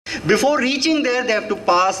Before reaching there, they have to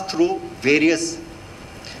pass through various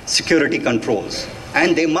security controls.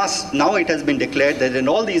 And they must, now it has been declared that in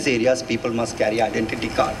all these areas, people must carry identity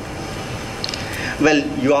card. Well,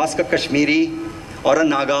 you ask a Kashmiri or a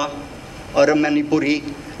Naga or a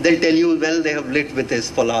Manipuri, they'll tell you, well, they have lived with this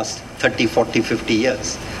for last 30, 40, 50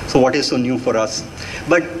 years. So what is so new for us?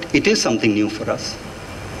 But it is something new for us.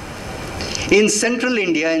 In central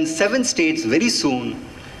India, in 7 states, very soon,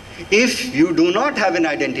 if you do not have an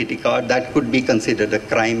identity card, that could be considered a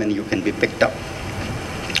crime and you can be picked up.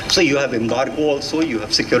 So you have embargo also, you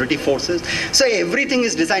have security forces. So everything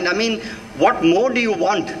is designed. I mean, what more do you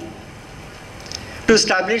want to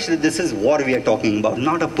establish that this is war we are talking about,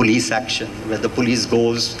 not a police action where the police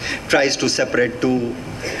goes, tries to separate two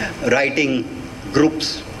rioting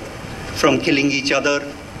groups from killing each other,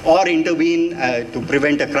 or intervene to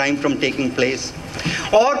prevent a crime from taking place,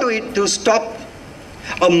 or to stop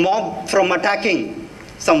a mob from attacking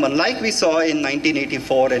someone, like we saw in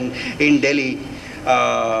 1984 in Delhi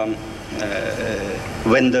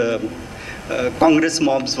when the Congress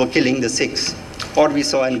mobs were killing the Sikhs, or we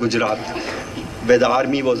saw in Gujarat where the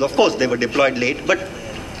army was, of course, they were deployed late, but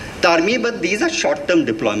these are short-term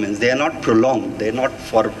deployments. They are not prolonged. They are not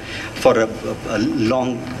for a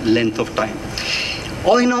long length of time.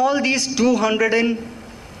 Or in all these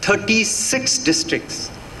 236 districts,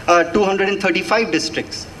 235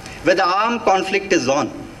 districts, where the armed conflict is on,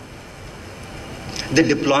 the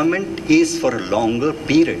deployment is for a longer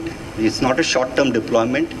period. It's not a short-term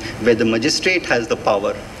deployment where the magistrate has the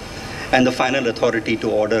power and the final authority to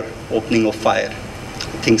order opening of fire,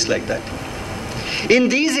 things like that. In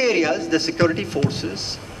these areas, the security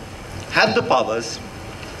forces have the powers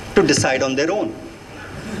to decide on their own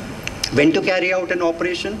when to carry out an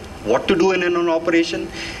operation, what to do in an operation,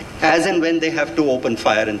 as and when they have to open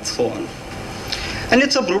fire and so on. And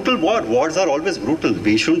it's a brutal war. Wars are always brutal.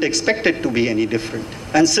 We shouldn't expect it to be any different.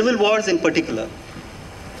 And civil wars in particular.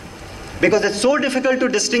 Because it's so difficult to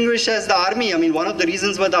distinguish as the army. I mean, one of the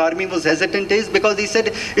reasons why the army was hesitant is because he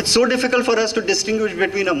said it's so difficult for us to distinguish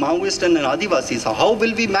between a Maoist and an Adivasi. So how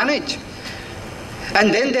will we manage?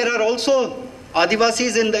 And then there are also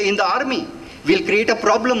Adivasis in the army. We'll create a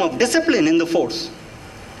problem of discipline in the force.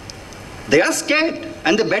 They are scared,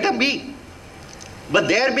 and they better be. But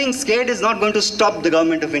their being scared is not going to stop the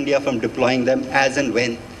government of India from deploying them as and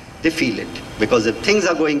when they feel it. Because if things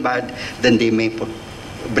are going bad, then they may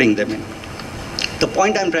bring them in. The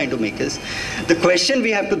point I'm trying to make is, the question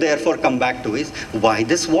we have to therefore come back to is, why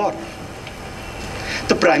this war?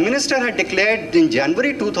 The Prime Minister had declared in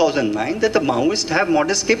January 2009 that the Maoists have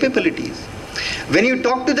modest capabilities. When you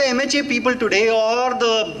talk to the MHA people today, or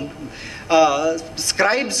the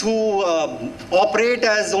scribes who operate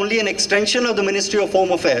as only an extension of the Ministry of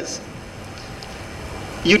Home Affairs,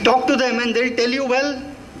 you talk to them and they'll tell you, well,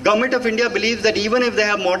 Government of India believes that even if they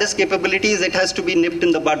have modest capabilities, it has to be nipped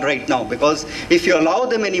in the bud right now, because if you allow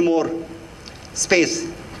them any more space,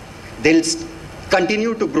 they'll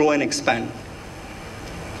continue to grow and expand.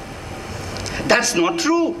 That's not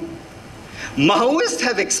true. Maoists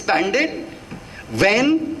have expanded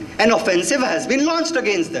when an offensive has been launched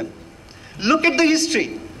against them. Look at the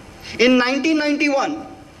history. In 1991,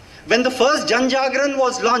 when the first Jan Jagran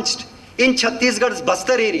was launched in Chhattisgarh's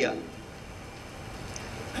Bastar area,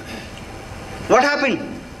 what happened?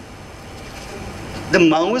 The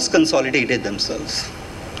Maoists consolidated themselves.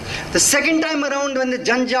 The second time around, when the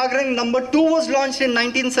Jan Jagran number 2 was launched in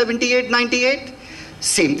 1978-98,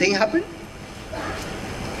 same thing happened.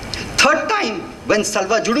 Third time, when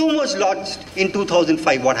Salva Judum was launched in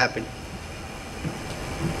 2005, what happened?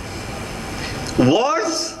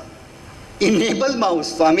 Wars enable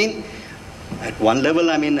Maoists. So, I mean, at one level,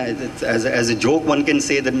 I mean, as a joke, one can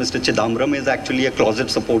say that Mr. Chidambaram is actually a closet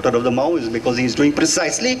supporter of the Maoists, because he's doing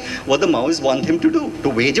precisely what the Maoists want him to do, to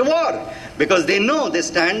wage a war. Because they know they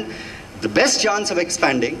stand the best chance of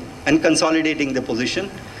expanding and consolidating the position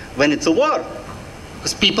when it's a war.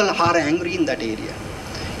 Because people are angry in that area.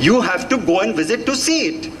 You have to go and visit to see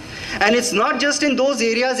it. And it's not just in those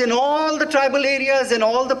areas, in all the tribal areas and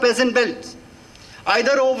all the peasant belts.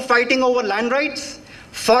 Either fighting over land rights,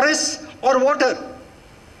 forests, or water.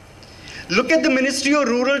 Look at the Ministry of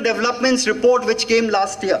Rural Development's report which came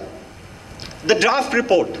last year. The draft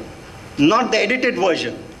report, not the edited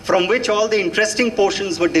version, from which all the interesting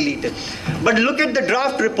portions were deleted. But look at the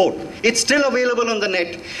draft report. It's still available on the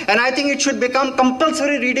net. And I think it should become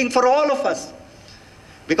compulsory reading for all of us,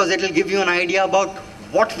 because it will give you an idea about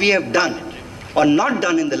what we have done or not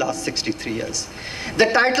done in the last 63 years. The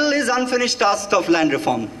title is Unfinished Task of Land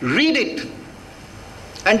Reform. Read it.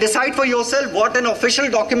 and decide for yourself what an official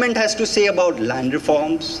document has to say about land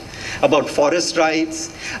reforms, about forest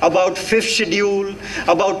rights, about fifth schedule,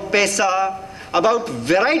 about PESA, about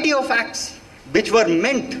variety of acts which were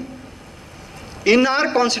meant in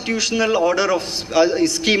our constitutional order of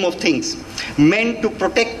scheme of things, meant to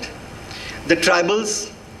protect the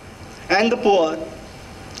tribals and the poor,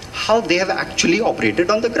 how they have actually operated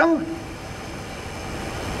on the ground.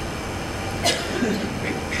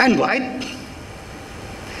 And why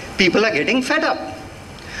people are getting fed up.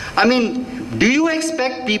 I mean, do you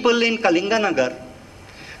expect people in Kalinganagar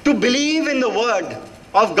to believe in the word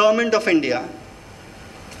of Government of India?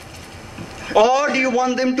 Or do you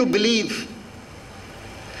want them to believe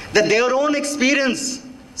that their own experience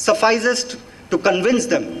suffices to convince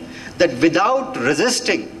them that without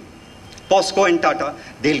resisting POSCO and Tata,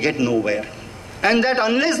 they'll get nowhere? And that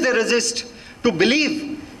unless they resist to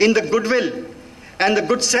believe in the goodwill and the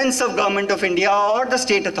good sense of Government of India or the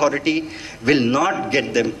state authority, will not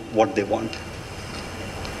get them what they want.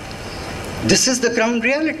 This is the ground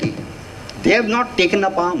reality. They have not taken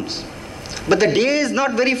up arms. But the day is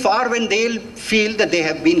not very far when they'll feel that they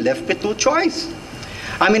have been left with no choice.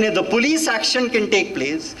 I mean, if the police action can take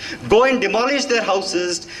place, go and demolish their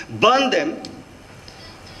houses, burn them,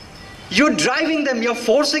 you're driving them, you're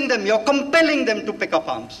forcing them, you're compelling them to pick up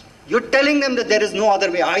arms. You're telling them that there is no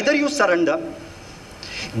other way. Either you surrender,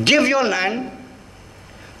 give your land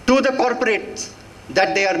to the corporates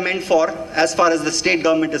that they are meant for as far as the state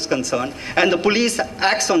government is concerned, and the police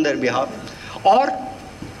acts on their behalf, or,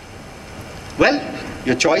 well,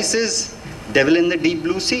 your choice is devil in the deep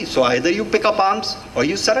blue sea. So either you pick up arms or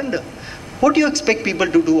you surrender. What do you expect people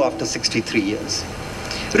to do after 63 years?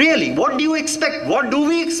 Really, what do you expect? What do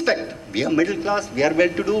we expect? We are middle class, we are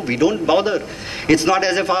well-to-do, we don't bother. It's not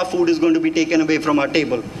as if our food is going to be taken away from our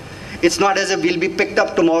table. It's not as if we'll be picked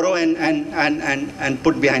up tomorrow and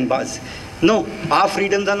put behind bars. No, our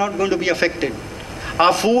freedoms are not going to be affected.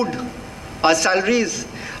 Our food, our salaries,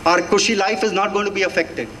 our cushy life is not going to be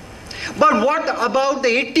affected. But what about the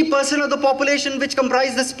 80% of the population which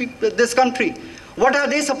comprise this country? What are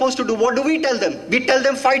they supposed to do? What do we tell them? We tell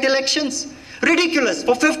them fight elections. Ridiculous.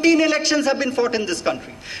 For 15 elections have been fought in this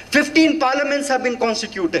country. 15 parliaments have been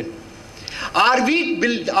constituted. Are we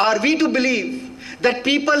to believe that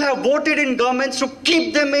people have voted in governments to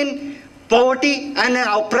keep them in poverty and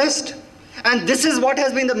oppressed? And this is what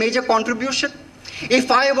has been the major contribution?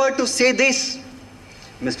 If I were to say this,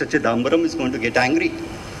 Mr. Chidambaram is going to get angry.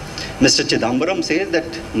 Mr. Chidambaram says that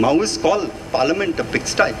Maoists call Parliament a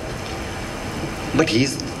pigsty. But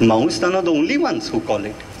Maoists are not the only ones who call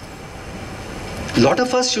it. A lot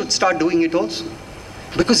of us should start doing it also.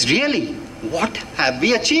 Because really, what have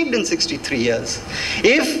we achieved in 63 years?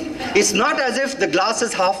 It's not as if the glass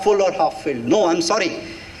is half full or half filled. No, I'm sorry.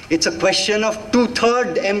 It's a question of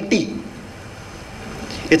 2/3 empty.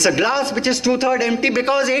 It's a glass which is 2/3 empty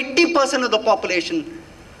because 80% of the population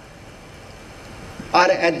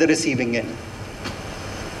are at the receiving end.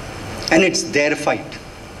 And it's their fight.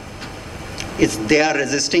 They are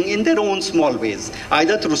resisting in their own small ways,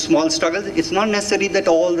 either through small struggles. It's not necessary that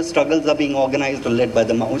all the struggles are being organized or led by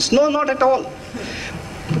the Maoists. No, not at all.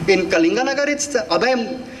 In Kalinganagar, it's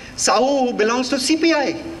Abhay Sahu who belongs to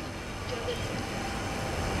CPI.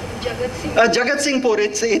 Jagat Singhpur,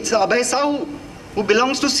 it's Abhay Sahu who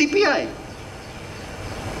belongs to CPI.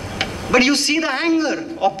 But you see the anger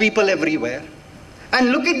of people everywhere.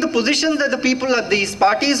 And look at the positions that the people of these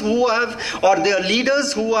parties who have, or their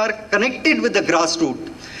leaders who are connected with the grassroots,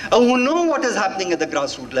 who know what is happening at the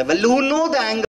grassroots level, who know the anger.